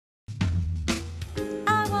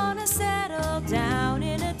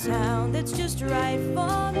town that's just right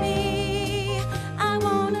for me. I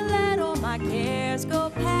wanna let all my cares go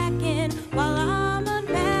packing while I'm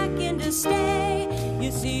unpacking to stay. You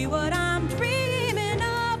see, what I'm dreaming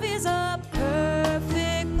of is a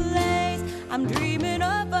perfect place. I'm dreaming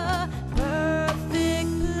of a perfect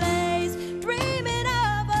place. Dreaming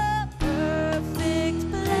of a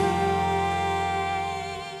perfect place.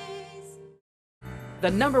 The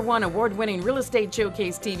 #1 award-winning Real Estate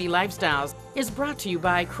Showcase TV Lifestyles is brought to you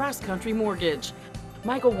by Cross Country Mortgage,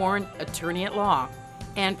 Michael Warren, Attorney at Law,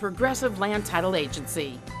 and Progressive Land Title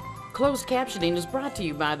Agency. Closed captioning is brought to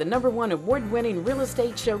you by the #1 award-winning Real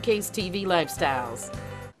Estate Showcase TV Lifestyles.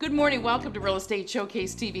 Good morning, welcome to Real Estate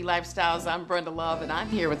Showcase TV Lifestyles. I'm Brenda Love, and I'm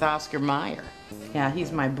here with Oscar Meyer. Yeah,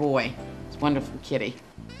 he's my boy. He's a wonderful kitty.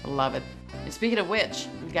 I love it. And speaking of which,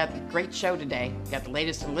 we've got a great show today. We've got the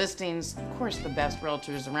latest in listings, of course, the best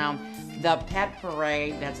realtors around, the pet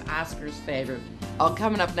parade, that's Oscar's favorite. All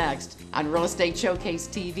coming up next on Real Estate Showcase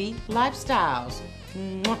TV Lifestyles.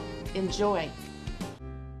 Mwah. Enjoy.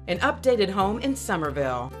 An updated home in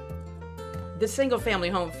Somerville. The single-family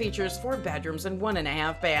home features 4 bedrooms and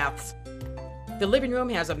 1.5 baths. The living room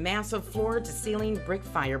has a massive floor-to-ceiling brick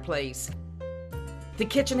fireplace. The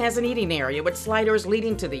kitchen has an eating area with sliders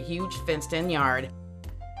leading to the huge fenced-in yard.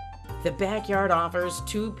 The backyard offers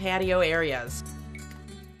 2 patio areas.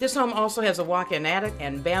 This home also has a walk-in attic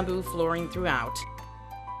and bamboo flooring throughout.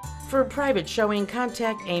 For a private showing,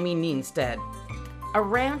 contact Amy Nienstead. A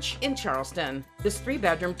ranch in Charleston. This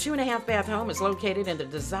 3-bedroom, 2.5 bath home is located in the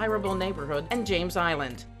desirable neighborhood in James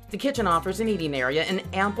Island. The kitchen offers an eating area and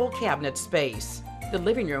ample cabinet space. The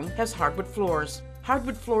living room has hardwood floors.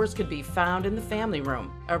 Hardwood floors could be found in the family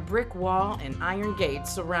room. A brick wall and iron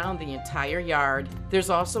gates surround the entire yard.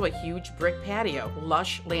 There's also a huge brick patio,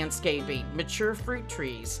 lush landscaping, mature fruit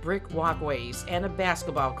trees, brick walkways, and a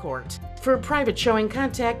basketball court. For a private showing,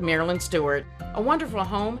 contact Marilyn Stewart. A wonderful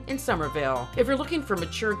home in Somerville. If you're looking for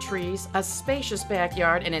mature trees, a spacious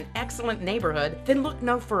backyard, and an excellent neighborhood, then look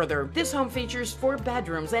no further. This home features 4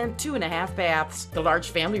 bedrooms and 2.5 baths. The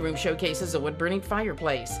large family room showcases a wood-burning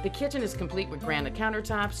fireplace. The kitchen is complete with granite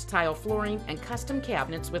countertops, tile flooring, and custom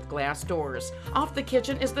cabinets with glass doors. Off the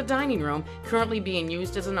kitchen is the dining room, currently being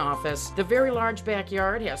used as an office. The very large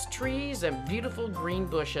backyard has trees and beautiful green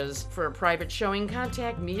bushes. For a private showing,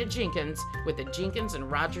 contact Mia Jenkins with the Jenkins and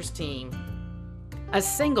Rogers team. A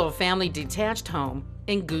single-family detached home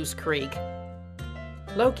in Goose Creek.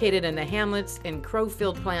 Located in the hamlets in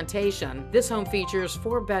Crowfield Plantation, this home features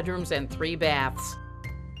 4 bedrooms and 3 baths.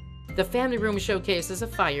 The family room showcases a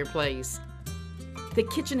fireplace. The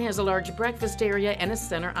kitchen has a large breakfast area and a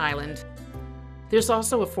center island. There's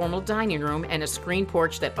also a formal dining room and a screen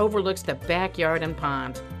porch that overlooks the backyard and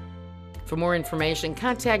pond. For more information,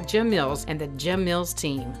 contact Jim Mills and the Jim Mills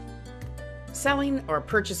team. Selling or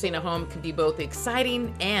purchasing a home can be both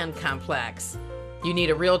exciting and complex. You need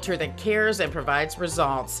a realtor that cares and provides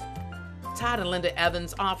results. Todd and Linda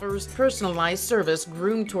Evans offers personalized service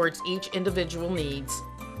groomed towards each individual needs.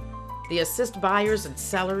 They assist buyers and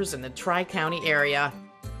sellers in the Tri-County area.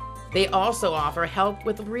 They also offer help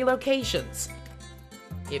with relocations.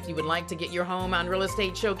 If you would like to get your home on Real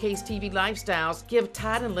Estate Showcase TV Lifestyles, give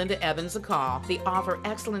Todd and Linda Evans a call. They offer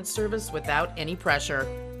excellent service without any pressure.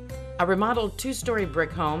 A remodeled 2-story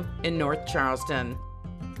brick home in North Charleston.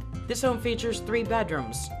 This home features 3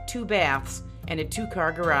 bedrooms, 2 baths, and a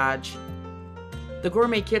 2-car garage. The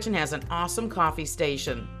gourmet kitchen has an awesome coffee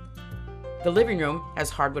station. The living room has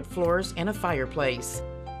hardwood floors and a fireplace.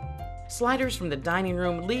 Sliders from the dining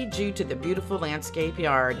room lead you to the beautiful landscape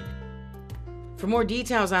yard. For more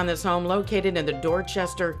details on this home located in the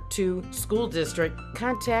Dorchester 2 School District,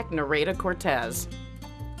 contact Nareda Cortez.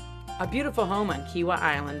 A beautiful home on Kiwa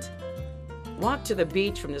Island. Walk to the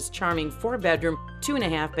beach from this charming 4-bedroom,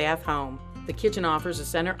 2.5 bath home. The kitchen offers a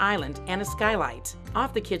center island and a skylight.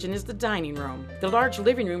 Off the kitchen is the dining room. The large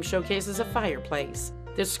living room showcases a fireplace.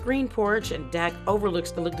 The screen porch and deck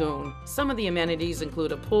overlooks the lagoon. Some of the amenities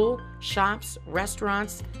include a pool, shops,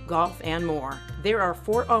 restaurants, golf, and more. There are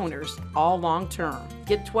 4 owners, all long-term.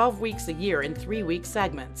 Get 12 weeks a year in 3-week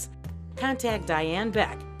segments. Contact Diane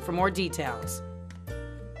Beck for more details.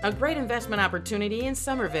 A great investment opportunity in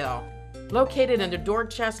Somerville. Located in the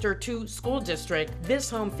Dorchester 2 School District, this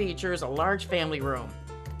home features a large family room.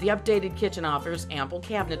 The updated kitchen offers ample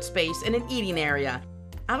cabinet space and an eating area.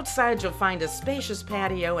 Outside, you'll find a spacious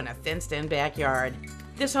patio and a fenced-in backyard.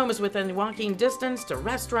 This home is within walking distance to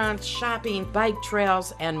restaurants, shopping, bike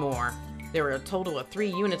trails, and more. There are a total of 3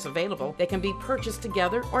 units available that can be purchased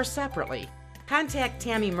together or separately. Contact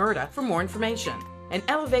Tammy Murda for more information. an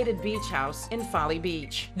elevated beach house in Folly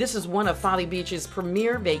Beach. This is one of Folly Beach's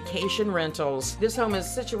premier vacation rentals. This home is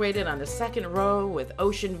situated on the second row with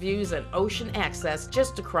ocean views and ocean access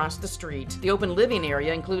just across the street. The open living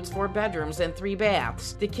area includes 4 bedrooms and 3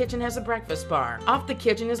 baths. The kitchen has a breakfast bar. Off the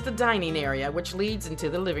kitchen is the dining area, which leads into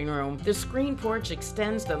the living room. The screen porch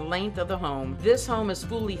extends the length of the home. This home is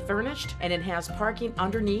fully furnished and it has parking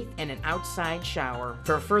underneath and an outside shower.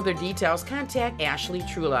 For further details, contact Ashley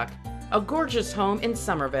Trulock. A gorgeous home in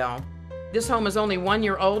Somerville. This home is only 1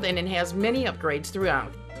 year old and it has many upgrades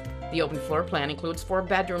throughout. The open floor plan includes 4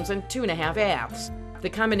 bedrooms and 2.5 baths. The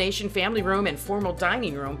combination family room and formal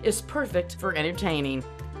dining room is perfect for entertaining.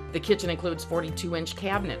 The kitchen includes 42-inch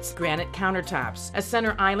cabinets, granite countertops, a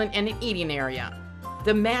center island, and an eating area.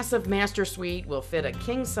 The massive master suite will fit a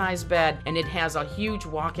king-size bed and it has a huge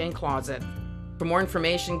walk-in closet. For more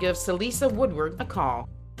information, give Celisa Woodward a call.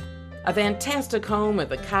 A fantastic home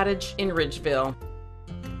with a cottage in Ridgeville.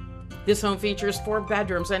 This home features 4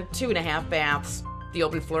 bedrooms and 2.5 baths. The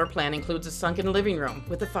open floor plan includes a sunken living room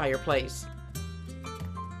with a fireplace.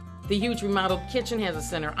 The huge remodeled kitchen has a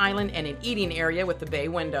center island and an eating area with a bay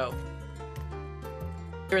window.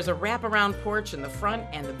 There is a wraparound porch in the front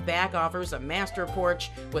and the back offers a master porch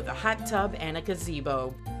with a hot tub and a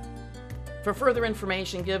gazebo. For further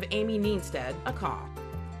information, give Amy Neenstead a call.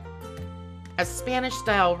 A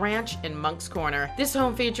Spanish-style ranch in Monk's Corner. This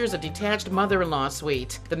home features a detached mother-in-law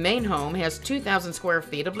suite. The main home has 2,000 square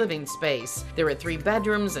feet of living space. There are 3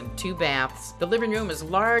 bedrooms and 2 baths. The living room is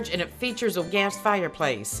large and it features a gas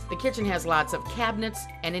fireplace. The kitchen has lots of cabinets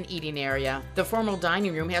and an eating area. The formal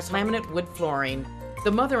dining room has laminate wood flooring.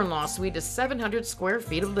 The mother-in-law suite is 700 square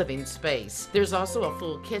feet of living space. There's also a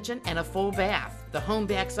full kitchen and a full bath. The home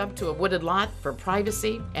backs up to a wooded lot for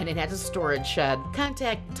privacy and it has a storage shed.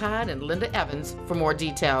 Contact Todd and Linda Evans for more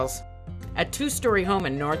details. A 2-story home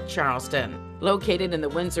in North Charleston. Located in the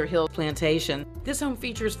Windsor Hill Plantation, this home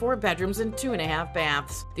features 4 bedrooms and 2.5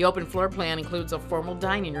 baths. The open floor plan includes a formal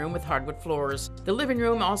dining room with hardwood floors. The living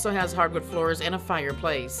room also has hardwood floors and a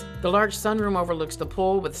fireplace. The large sunroom overlooks the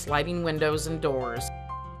pool with sliding windows and doors.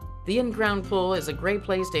 The in-ground pool is a great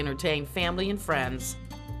place to entertain family and friends.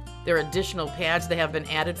 There are additional pads that have been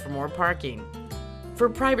added for more parking. For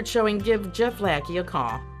a private showing, give Jeff Lackey a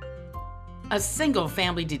call. A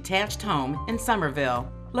single-family detached home in Somerville.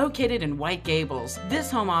 Located in White Gables,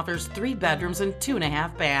 this home offers 3 bedrooms and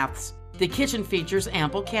 2.5 baths. The kitchen features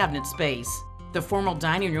ample cabinet space. The formal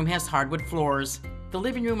dining room has hardwood floors. The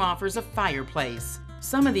living room offers a fireplace.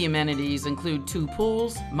 Some of the amenities include 2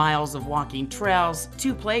 pools, miles of walking trails,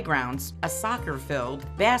 2 playgrounds, a soccer field,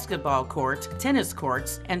 basketball court, tennis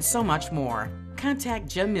courts, and so much more. Contact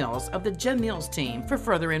Jim Mills of the Jim Mills team for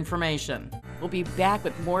further information. We'll be back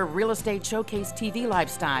with more Real Estate Showcase TV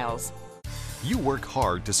lifestyles. You work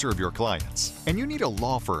hard to serve your clients, and you need a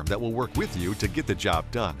law firm that will work with you to get the job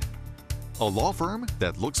done. A law firm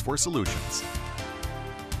that looks for solutions.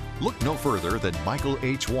 Look no further than Michael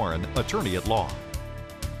H. Warren, attorney at law.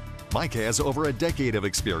 Mike has over a decade of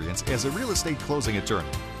experience as a real estate closing attorney,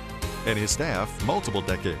 and his staff multiple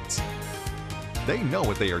decades. They know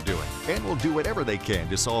what they are doing and will do whatever they can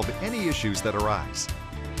to solve any issues that arise.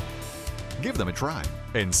 Give them a try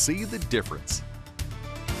and see the difference.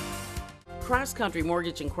 Cross Country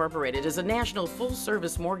Mortgage Incorporated is a national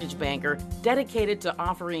full-service mortgage banker dedicated to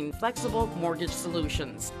offering flexible mortgage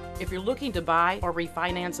solutions. If you're looking to buy or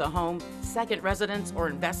refinance a home, second residence, or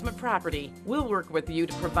investment property, we'll work with you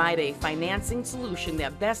to provide a financing solution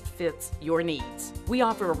that best fits your needs. We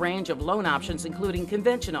offer a range of loan options including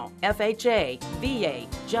conventional, FHA, VA,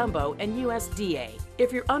 jumbo, and USDA.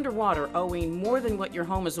 If you're underwater owing more than what your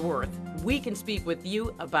home is worth, we can speak with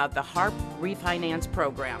you about the HARP Refinance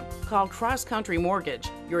Program. Call Cross Country Mortgage,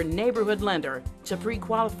 your neighborhood lender, to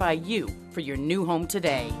pre-qualify you for your new home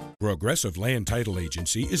today. Progressive Land Title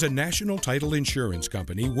Agency is a national title insurance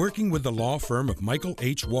company working with the law firm of Michael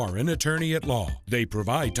H. Warren, attorney at law. They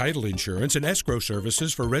provide title insurance and escrow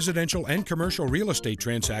services for residential and commercial real estate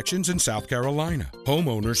transactions in South Carolina.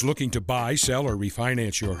 Homeowners looking to buy, sell, or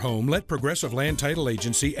refinance your home, let Progressive Land Title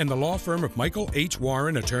Agency and the law firm of Michael H.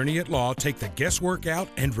 Warren, attorney at law, take the guesswork out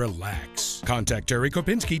and relax. Contact Terry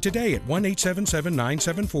Kopinski today at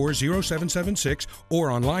 1-877-974-0776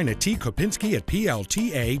 or online at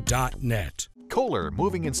tkopinski@plta.net. Kohler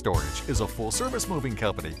Moving and Storage is a full-service moving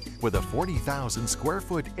company with a 40,000 square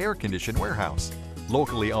foot air-conditioned warehouse.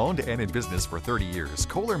 Locally owned and in business for 30 years,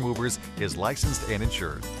 Kohler Movers is licensed and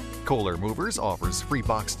insured. Kohler Movers offers free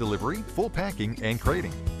box delivery, full packing, and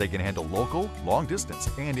crating. They can handle local, long distance,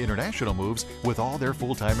 and international moves with all their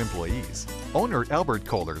full-time employees. Owner Albert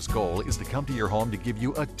Kohler's goal is to come to your home to give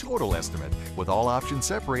you a total estimate with all options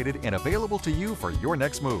separated and available to you for your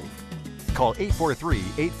next move. Call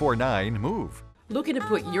 843-849-MOVE. Looking to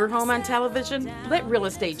put your home on television? Let Real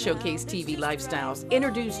Estate Showcase TV Lifestyles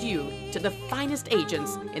introduce you to the finest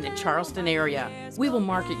agents in the Charleston area. We will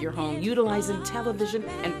market your home utilizing television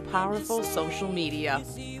and powerful social media.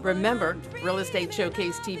 Remember, Real Estate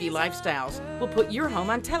Showcase TV Lifestyles will put your home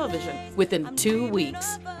on television within 2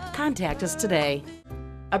 weeks. Contact us today.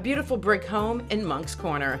 A beautiful brick home in Monk's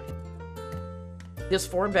Corner. This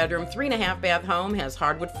 4-bedroom, 3.5-bath home has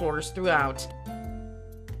hardwood floors throughout.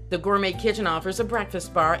 The gourmet kitchen offers a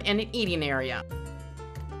breakfast bar and an eating area.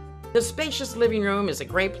 The spacious living room is a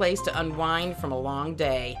great place to unwind from a long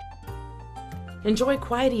day. Enjoy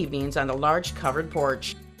quiet evenings on the large covered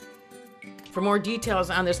porch. For more details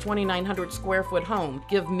on this 2,900 square foot home,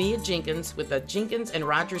 give Mia Jenkins with the Jenkins and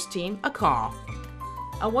Rogers team a call.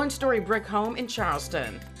 A 1-story brick home in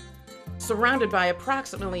Charleston. Surrounded by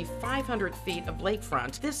approximately 500 feet of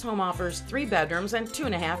lakefront, this home offers 3 bedrooms and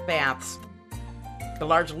 2.5 baths. The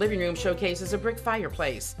large living room showcases a brick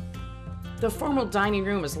fireplace. The formal dining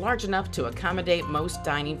room is large enough to accommodate most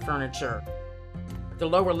dining furniture. The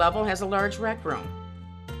lower level has a large rec room.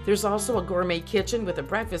 There's also a gourmet kitchen with a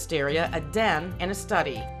breakfast area, a den, and a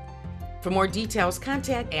study. For more details,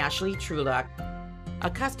 contact Ashley Trulock. A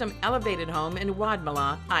custom elevated home in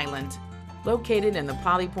Wadmalaw Island. Located in the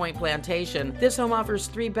Polly Point Plantation, this home offers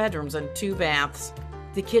 3 bedrooms and 2 baths.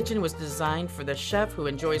 The kitchen was designed for the chef who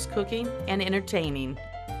enjoys cooking and entertaining.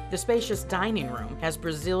 The spacious dining room has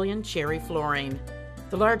Brazilian cherry flooring.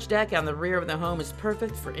 The large deck on the rear of the home is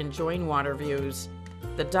perfect for enjoying water views.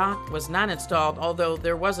 The dock was not installed, although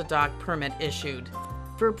there was a dock permit issued.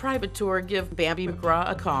 For a private tour, give Bambi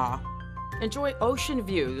McGraw a call. Enjoy ocean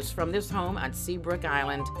views from this home on Seabrook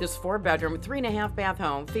Island. This 4-bedroom, 3.5-bath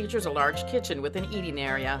home features a large kitchen with an eating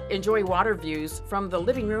area. Enjoy water views from the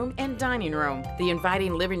living room and dining room. The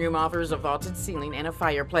inviting living room offers a vaulted ceiling and a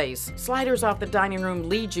fireplace. Sliders off the dining room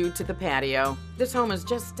lead you to the patio. This home is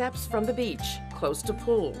just steps from the beach, close to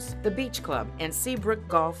pools, the beach club, and Seabrook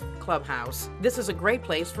Golf Clubhouse. This is a great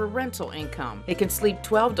place for rental income. It can sleep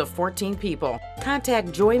 12 to 14 people.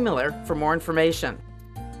 Contact Joy Miller for more information.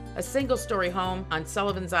 A single-story home on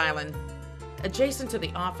Sullivan's Island. Adjacent to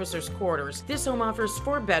the officers' quarters, this home offers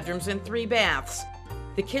 4 bedrooms and 3 baths.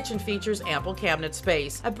 The kitchen features ample cabinet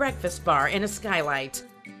space, a breakfast bar, and a skylight.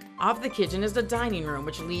 Off the kitchen is the dining room,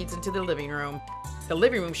 which leads into the living room. The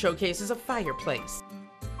living room showcases a fireplace.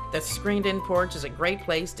 The screened-in porch is a great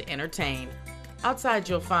place to entertain. Outside,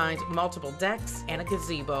 you'll find multiple decks and a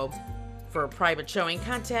gazebo. For a private showing,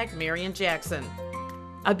 contact Marion Jackson.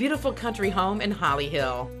 A beautiful country home in Holly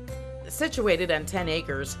Hill. Situated on 10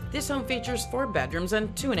 acres, this home features 4 bedrooms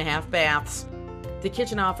and 2.5 baths. The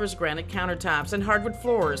kitchen offers granite countertops and hardwood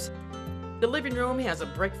floors. The living room has a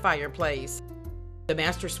brick fireplace. The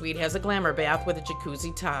master suite has a glamour bath with a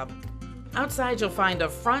jacuzzi tub. Outside, you'll find a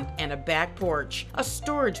front and a back porch, a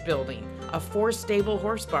storage building, a 4-stable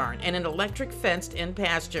horse barn, and an electric fenced-in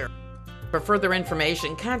pasture. For further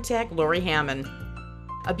information, contact Lori Hammond.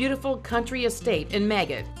 A beautiful country estate in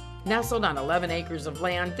Maggot. Nestled on 11 acres of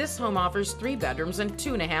land, this home offers 3 bedrooms and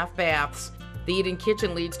 2.5 baths. The eat-in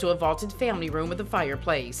kitchen leads to a vaulted family room with a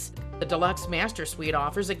fireplace. The deluxe master suite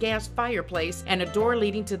offers a gas fireplace and a door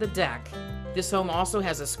leading to the deck. This home also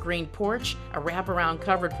has a screened porch, a wraparound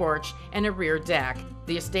covered porch, and a rear deck.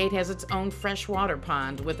 The estate has its own freshwater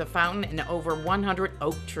pond with a fountain and over 100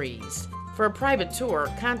 oak trees. For a private tour,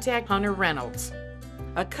 contact Hunter Reynolds.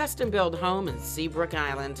 A custom-built home in Seabrook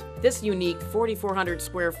Island. This unique 4,400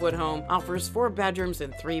 square foot home offers 4 bedrooms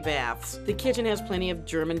and 3 baths. The kitchen has plenty of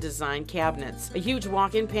German design cabinets, a huge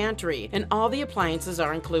walk-in pantry, and all the appliances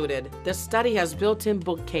are included. The study has built-in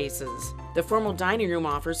bookcases. The formal dining room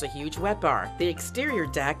offers a huge wet bar. The exterior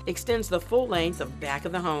deck extends the full length of back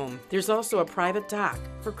of the home. There's also a private dock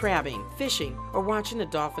for crabbing, fishing, or watching the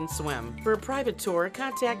dolphins swim. For a private tour,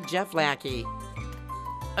 contact Jeff Lackey.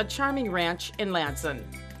 A charming ranch in Ladson.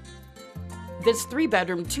 This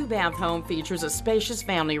 3-bedroom, 2-bath home features a spacious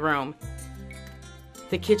family room.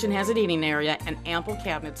 The kitchen has an eating area and ample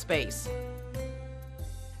cabinet space.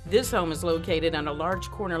 This home is located on a large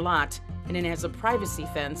corner lot, and it has a privacy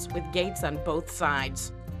fence with gates on both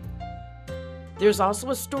sides. There's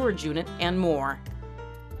also a storage unit and more.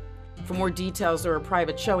 For more details or a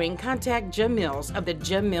private showing, contact Jim Mills of the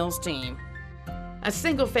Jim Mills team. A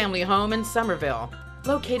single-family home in Somerville.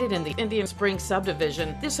 Located in the Indian Springs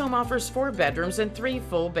subdivision, this home offers 4 bedrooms and 3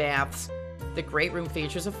 full baths. The great room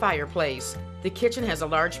features a fireplace. The kitchen has a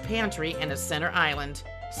large pantry and a center island.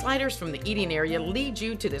 Sliders from the eating area lead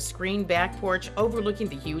you to the screened back porch overlooking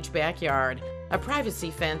the huge backyard. A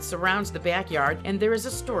privacy fence surrounds the backyard, and there is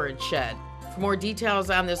a storage shed. For more details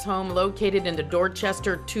on this home located in the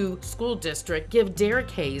Dorchester 2 School District, give Derek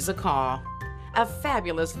Hayes a call. A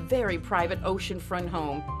fabulous, very private oceanfront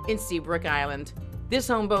home in Seabrook Island. This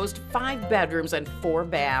home boasts 5 bedrooms and 4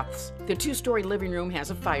 baths. The 2-story living room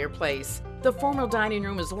has a fireplace. The formal dining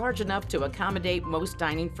room is large enough to accommodate most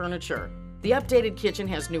dining furniture. The updated kitchen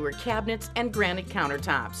has newer cabinets and granite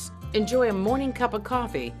countertops. Enjoy a morning cup of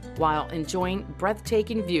coffee while enjoying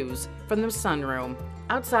breathtaking views from the sunroom.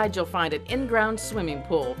 Outside, you'll find an in-ground swimming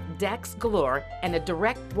pool, decks galore, and a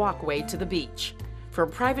direct walkway to the beach. For a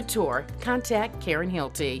private tour, contact Karen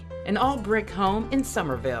Hilty. An all-brick home in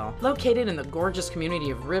Somerville. Located in the gorgeous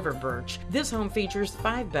community of River Birch, this home features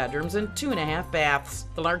 5 bedrooms and 2.5 baths.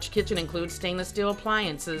 The large kitchen includes stainless steel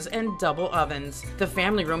appliances and double ovens. The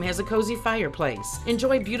family room has a cozy fireplace.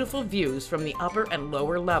 Enjoy beautiful views from the upper and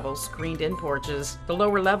lower level screened-in porches. The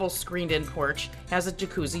lower level screened-in porch has a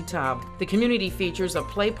jacuzzi tub. The community features a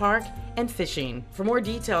play park and fishing. For more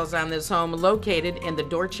details on this home located in the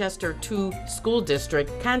Dorchester 2 School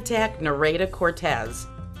District, contact Nareda Cortez.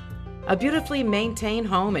 A beautifully maintained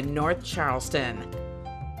home in North Charleston.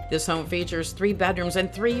 This home features 3 bedrooms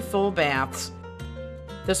and 3 full baths.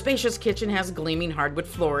 The spacious kitchen has gleaming hardwood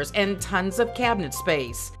floors and tons of cabinet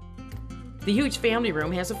space. The huge family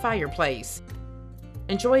room has a fireplace.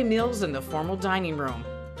 Enjoy meals in the formal dining room.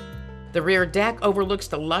 The rear deck overlooks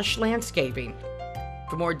the lush landscaping.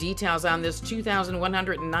 For more details on this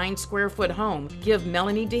 2,109 square foot home, give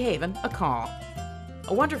Melanie DeHaven a call.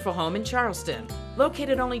 A wonderful home in Charleston.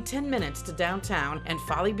 Located only 10 minutes to downtown and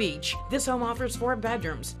Folly Beach, this home offers 4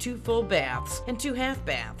 bedrooms, 2 full baths, and 2 half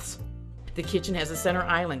baths. The kitchen has a center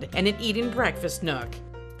island and an eat and breakfast nook.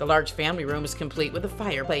 The large family room is complete with a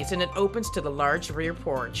fireplace, and it opens to the large rear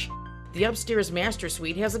porch. The upstairs master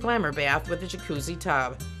suite has a glamour bath with a jacuzzi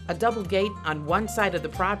tub. A double gate on one side of the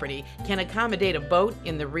property can accommodate a boat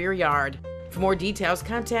in the rear yard. For more details,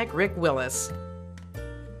 contact Rick Willis.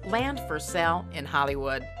 Land for sale in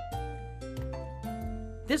Hollywood.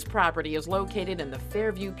 This property is located in the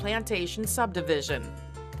Fairview Plantation subdivision.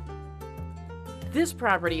 This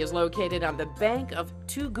property is located on the bank of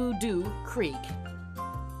Tugudu Creek.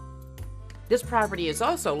 This property is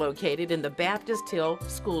also located in the Baptist Hill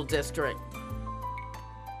School District.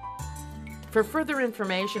 For further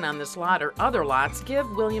information on this lot or other lots, give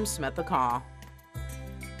William Smith a call.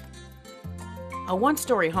 A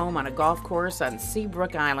 1-story home on a golf course on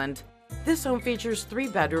Seabrook Island. This home features 3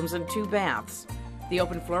 bedrooms and 2 baths. The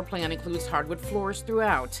open floor plan includes hardwood floors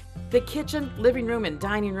throughout. The kitchen, living room, and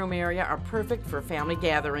dining room area are perfect for family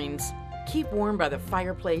gatherings. Keep warm by the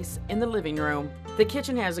fireplace in the living room. The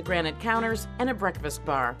kitchen has a granite counters and a breakfast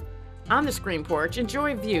bar. On the screen porch,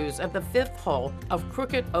 enjoy views of the 5th hole of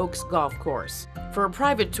Crooked Oaks Golf Course. For a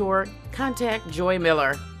private tour, contact Joy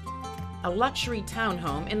Miller. A luxury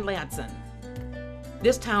townhome in Ladson.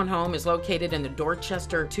 This townhome is located in the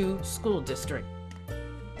Dorchester 2 School District.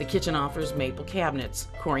 The kitchen offers maple cabinets,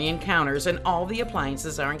 Corian counters, and all the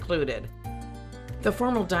appliances are included. The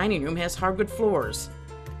formal dining room has hardwood floors.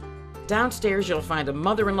 Downstairs, you'll find a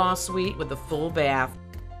mother-in-law suite with a full bath.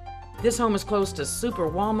 This home is close to Super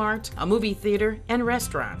Walmart, a movie theater, and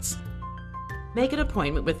restaurants. Make an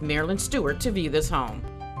appointment with Marilyn Stewart to view this home.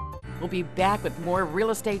 We'll be back with more Real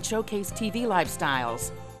Estate Showcase TV lifestyles.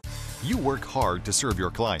 You work hard to serve your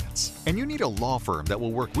clients, and you need a law firm that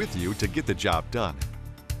will work with you to get the job done.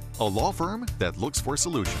 A law firm that looks for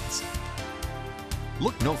solutions.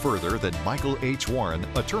 Look no further than Michael H. Warren,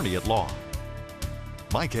 attorney at law.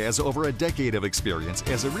 Mike has over a decade of experience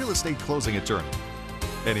as a real estate closing attorney,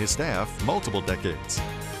 and his staff multiple decades.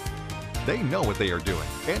 They know what they are doing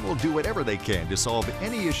and will do whatever they can to solve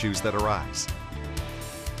any issues that arise.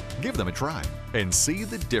 Give them a try and see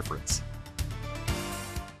the difference.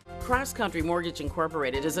 Cross Country Mortgage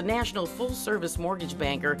Incorporated is a national full-service mortgage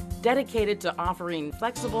banker dedicated to offering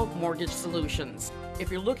flexible mortgage solutions. If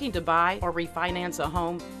you're looking to buy or refinance a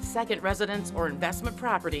home, second residence, or investment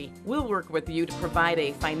property, we'll work with you to provide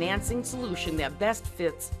a financing solution that best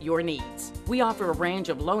fits your needs. We offer a range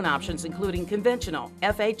of loan options including conventional,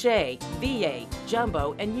 FHA, VA,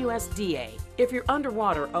 jumbo, and USDA. If you're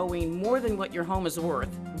underwater owing more than what your home is worth,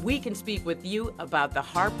 we can speak with you about the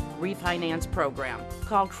HARP Refinance Program.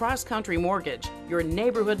 Call Cross Country Mortgage, your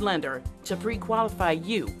neighborhood lender, to pre-qualify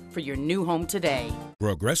you for your new home today.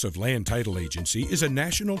 Progressive Land Title Agency is a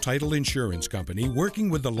national title insurance company working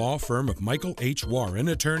with the law firm of Michael H. Warren,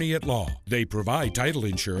 attorney at law. They provide title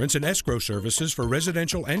insurance and escrow services for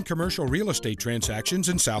residential and commercial real estate transactions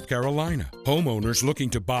in South Carolina. Homeowners looking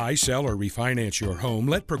to buy, sell, or refinance your home,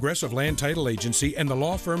 let Progressive Land Title Agency and the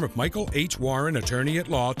law firm of Michael H. Warren, attorney at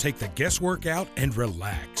law, take the guesswork out and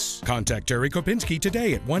relax. Contact Terry Kopinski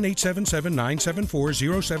today at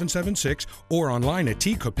 1-877-974-0776 or online at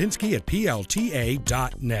tkopinski@plta.net.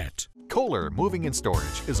 Kohler Moving and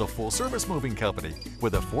Storage is a full-service moving company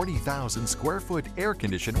with a 40,000 square foot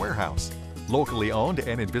air-conditioned warehouse. Locally owned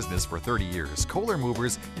and in business for 30 years, Kohler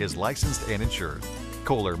Movers is licensed and insured.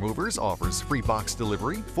 Kohler Movers offers free box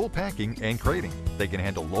delivery, full packing, and crating. They can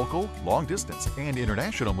handle local, long distance, and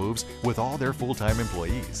international moves with all their full-time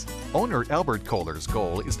employees. Owner Albert Kohler's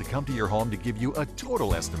goal is to come to your home to give you a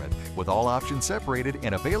total estimate with all options separated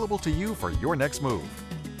and available to you for your next move.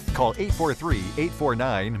 Call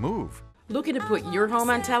 843-849-MOVE. Looking to put your home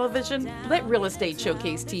on television? Let Real Estate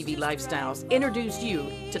Showcase TV Lifestyles introduce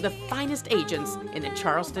you to the finest agents in the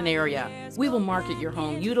Charleston area. We will market your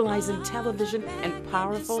home utilizing television and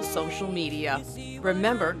powerful social media.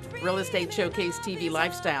 Remember, Real Estate Showcase TV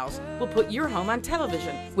Lifestyles will put your home on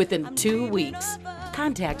television within 2 weeks.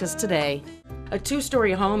 Contact us today. A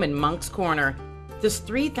 2-story home in Monk's Corner. This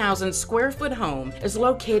 3,000 square foot home is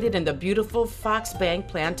located in the beautiful Fox Bank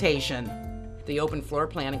Plantation. The open floor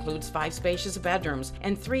plan includes 5 spacious bedrooms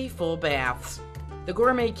and 3 full baths. The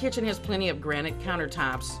gourmet kitchen has plenty of granite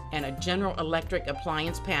countertops and a General Electric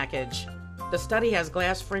appliance package. The study has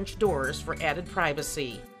glass French doors for added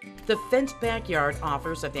privacy. The fenced backyard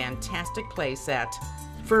offers a fantastic play set.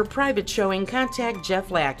 For a private showing, contact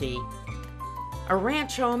Jeff Lackey. A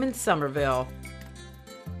ranch home in Somerville.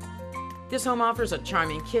 This home offers a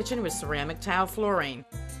charming kitchen with ceramic tile flooring.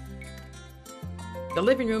 The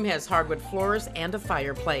living room has hardwood floors and a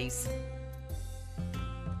fireplace.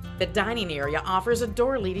 The dining area offers a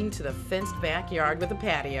door leading to the fenced backyard with a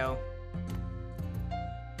patio.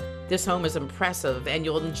 This home is impressive and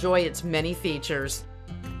you'll enjoy its many features.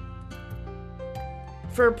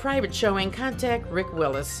 For a private showing, contact Rick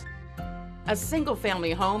Willis. A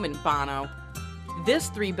single-family home in Bono. This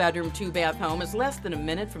 3-bedroom, 2-bath home is less than a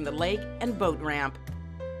minute from the lake and boat ramp.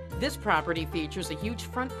 This property features a huge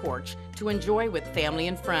front porch to enjoy with family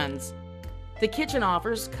and friends. The kitchen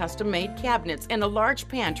offers custom-made cabinets and a large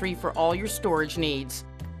pantry for all your storage needs.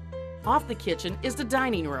 Off the kitchen is the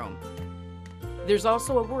dining room. There's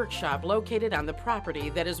also a workshop located on the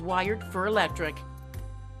property that is wired for electric.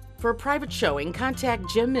 For a private showing, contact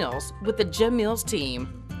Jim Mills with the Jim Mills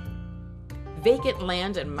team. Vacant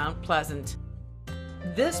land in Mount Pleasant.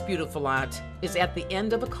 This beautiful lot is at the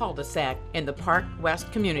end of a cul-de-sac in the Park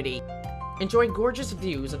West community. Enjoy gorgeous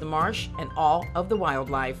views of the marsh and all of the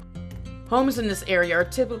wildlife. Homes in this area are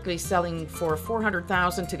typically selling for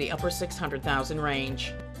 $400,000 to the upper $600,000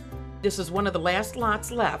 range. This is one of the last lots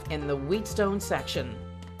left in the Wheatstone section.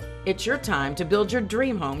 It's your time to build your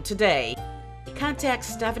dream home today. Contact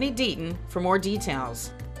Stephanie Deaton for more details.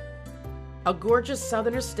 A gorgeous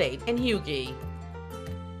southern estate in Hughie.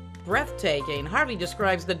 Breathtaking hardly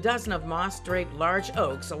describes the dozen of moss-draped large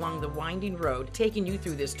oaks along the winding road taking you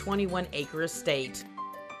through this 21-acre estate.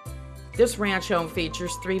 This ranch home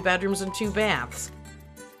features 3 bedrooms and 2 baths.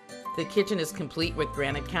 The kitchen is complete with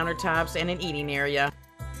granite countertops and an eating area.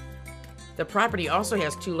 The property also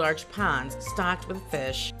has 2 large ponds stocked with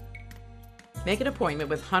fish. Make an appointment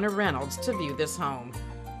with Hunter Reynolds to view this home.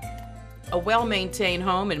 A well-maintained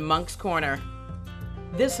home in Monk's Corner.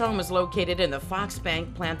 This home is located in the Fox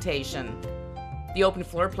Bank Plantation. The open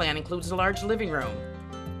floor plan includes a large living room.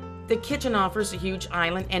 The kitchen offers a huge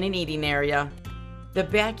island and an eating area. The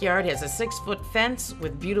backyard has a 6-foot fence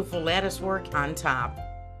with beautiful lattice work on top.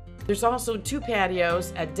 There's also 2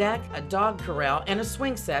 patios, a deck, a dog corral, and a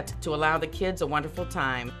swing set to allow the kids a wonderful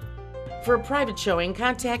time. For a private showing,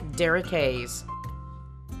 contact Derek Hayes.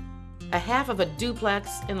 A half of a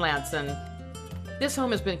duplex in Ladson. This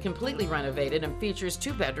home has been completely renovated and features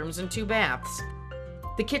 2 bedrooms and 2 baths.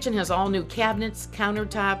 The kitchen has all new cabinets,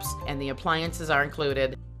 countertops, and the appliances are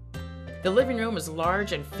included. The living room is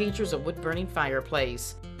large and features a wood-burning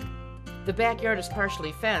fireplace. The backyard is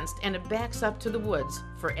partially fenced and it backs up to the woods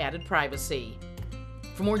for added privacy.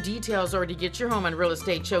 For more details or to get your home on Real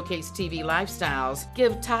Estate Showcase TV Lifestyles,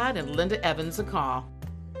 give Todd and Linda Evans a call.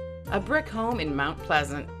 A brick home in Mount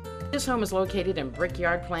Pleasant. This home is located in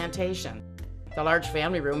Brickyard Plantation. The large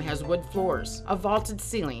family room has wood floors, a vaulted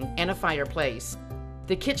ceiling, and a fireplace.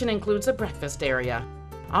 The kitchen includes a breakfast area.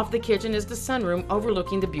 Off the kitchen is the sunroom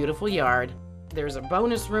overlooking the beautiful yard. There's a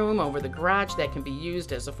bonus room over the garage that can be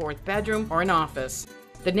used as a 4th bedroom or an office.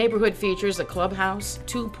 The neighborhood features a clubhouse,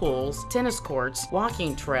 2 pools, tennis courts,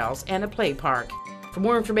 walking trails, and a play park. For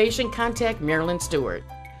more information, contact Marilyn Stewart.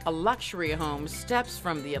 A luxury home steps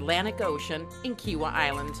from the Atlantic Ocean in Kiawah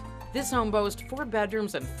Island. This home boasts 4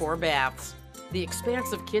 bedrooms and 4 baths. The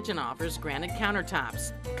expansive kitchen offers granite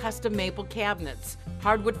countertops, custom maple cabinets,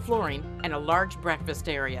 hardwood flooring, and a large breakfast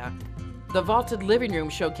area. The vaulted living room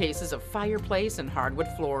showcases a fireplace and hardwood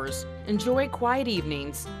floors. Enjoy quiet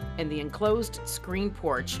evenings in the enclosed screen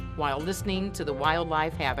porch while listening to the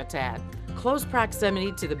wildlife habitat. Close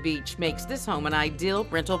proximity to the beach makes this home an ideal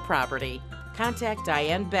rental property. Contact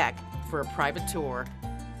Diane Beck for a private tour.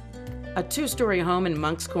 A 2-story home in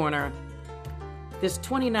Monk's Corner. This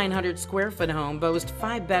 2,900 square foot home boasts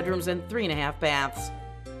 5 bedrooms and 3.5 baths.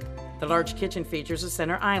 The large kitchen features a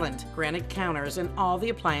center island, granite counters, and all the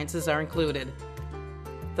appliances are included.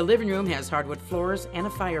 The living room has hardwood floors and a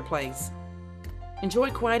fireplace. Enjoy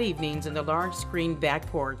quiet evenings in the large screened back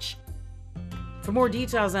porch. For more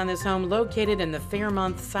details on this home located in the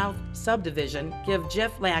Fairmount South subdivision, give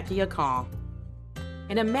Jeff Lackey a call.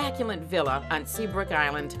 An immaculate villa on Seabrook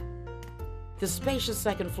Island. The spacious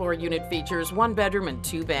 2nd floor unit features 1 bedroom and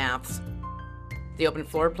 2 baths. The open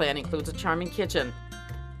floor plan includes a charming kitchen.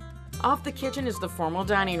 Off the kitchen is the formal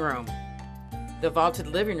dining room. The vaulted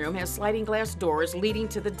living room has sliding glass doors leading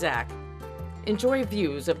to the deck. Enjoy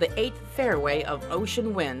views of the 8th fairway of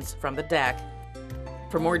ocean winds from the deck.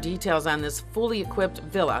 For more details on this fully equipped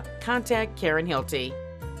villa, contact Karen Hilty.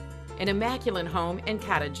 An immaculate home in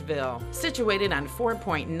Cottageville. Situated on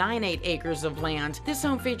 4.98 acres of land, this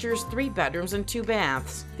home features 3 bedrooms and 2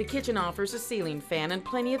 baths. The kitchen offers a ceiling fan and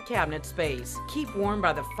plenty of cabinet space. Keep warm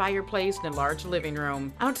by the fireplace in a large living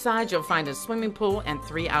room. Outside, you'll find a swimming pool and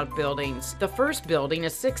 3 outbuildings. The first building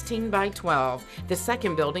is 16 by 12, the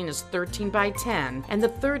second building is 13 by 10, and the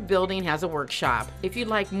third building has a workshop. If you'd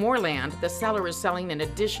like more land, the seller is selling an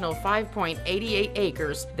additional 5.88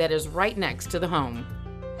 acres that is right next to the home.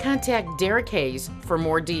 Contact Derek Hayes for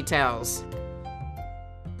more details.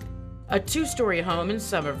 A 2-story home in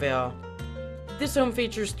Somerville. This home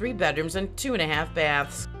features 3 bedrooms and 2.5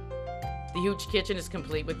 baths. The huge kitchen is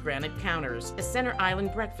complete with granite counters, a center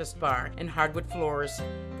island breakfast bar, and hardwood floors.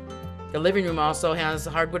 The living room also has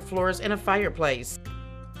hardwood floors and a fireplace.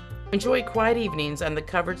 Enjoy quiet evenings on the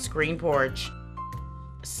covered screen porch.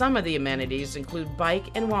 Some of the amenities include bike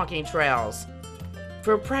and walking trails.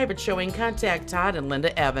 For a private showing, contact Todd and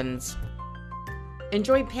Linda Evans.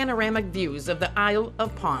 Enjoy panoramic views of the Isle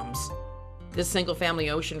of Palms. This single-family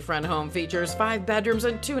oceanfront home features 5 bedrooms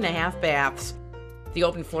and 2.5 baths. The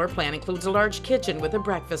open floor plan includes a large kitchen with a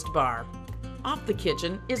breakfast bar. Off the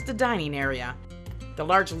kitchen is the dining area. The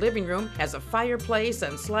large living room has a fireplace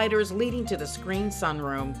and sliders leading to the screened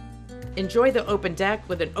sunroom. Enjoy the open deck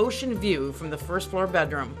with an ocean view from the 1st floor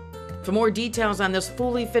bedroom. For more details on this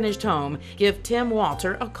fully finished home, give Tim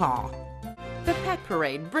Walter a call. The Pet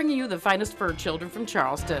Parade, bringing you the finest fur children from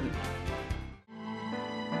Charleston.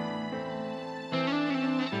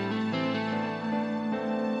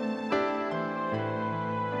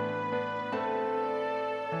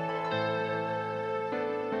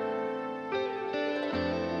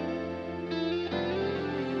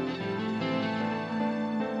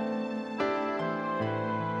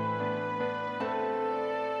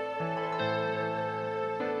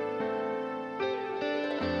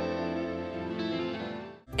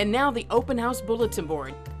 And now the open house bulletin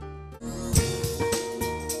board.